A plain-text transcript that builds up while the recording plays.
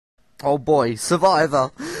Oh boy, Survivor!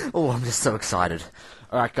 Oh, I'm just so excited.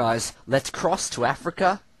 Alright guys, let's cross to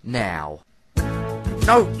Africa now.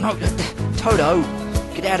 No, Toto!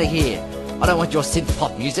 Get out of here! I don't want your synth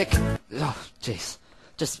pop music! Oh, jeez.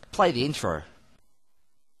 Just play the intro.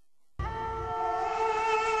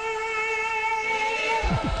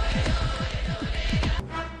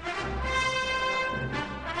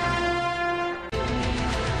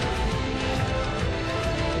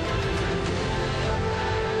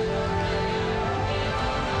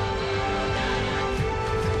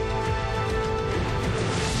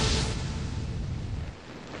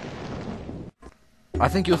 I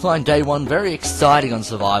think you'll find day one very exciting on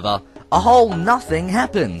Survivor. A whole nothing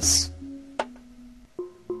happens.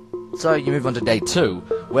 So you move on to day 2,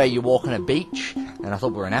 where you walk on a beach, and I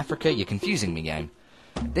thought we were in Africa. You're confusing me, game.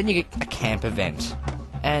 Then you get a camp event.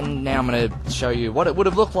 And now I'm going to show you what it would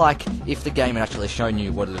have looked like if the game had actually shown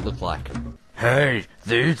you what it would look like. Hey,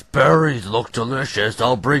 these berries look delicious.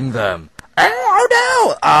 I'll bring them. Oh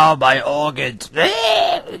no! Oh, my organs.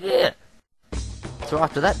 So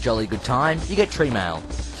after that jolly good time, you get tree mail.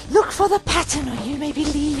 Look for the pattern or you may be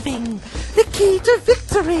leaving. The key to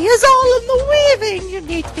victory is all in the weaving. You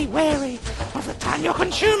need to be wary of the time you're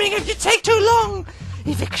consuming if you take too long.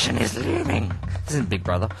 Eviction is looming. This isn't Big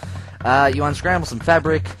Brother. You unscramble some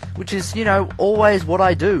fabric, which is, you know, always what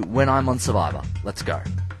I do when I'm on Survivor. Let's go.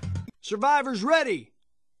 Survivors ready.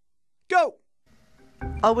 Go!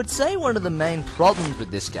 I would say one of the main problems with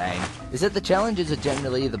this game is that the challenges are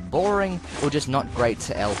generally either boring or just not great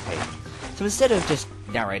to LP. So instead of just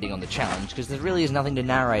narrating on the challenge, because there really is nothing to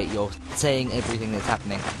narrate, you're seeing everything that's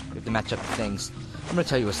happening, you have to match up the things, I'm going to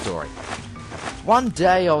tell you a story. One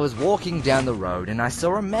day I was walking down the road and I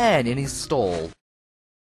saw a man in his stall.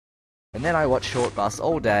 And then I watched Short Bus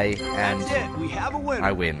all day and That's it. We have a winner.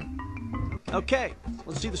 I win. Okay,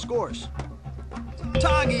 let's see the scores.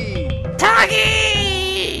 Tagi!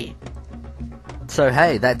 Tagi! So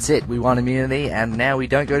hey, that's it. We won immunity and now we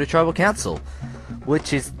don't go to Tribal Council.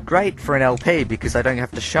 Which is great for an LP because I don't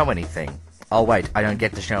have to show anything. Oh wait, I don't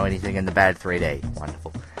get to show anything in the bad 3D.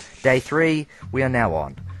 Wonderful. Day 3, we are now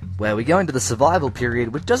on, where we go into the survival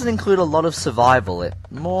period, which doesn't include a lot of survival. It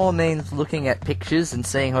more means looking at pictures and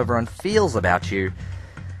seeing how everyone feels about you,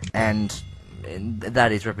 and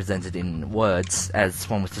that is represented in words, as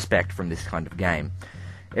one would suspect from this kind of game.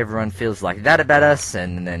 Everyone feels like that about us,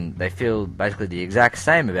 and then they feel basically the exact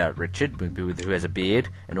same about Richard, who has a beard,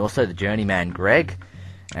 and also the journeyman Greg,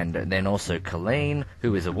 and then also Colleen,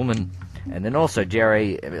 who is a woman, and then also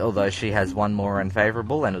Jerri, although she has one more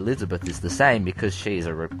unfavourable, and Elisabeth is the same because she is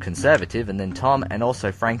a conservative, and then Tom and also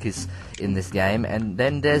Frank is in this game, and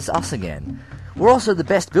then there's us again. We're also the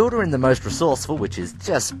best builder and the most resourceful, which is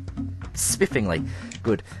just spiffingly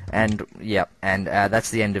good. And, yeah, and that's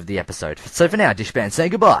the end of the episode. So for now, dshban, say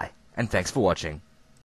goodbye, and thanks for watching.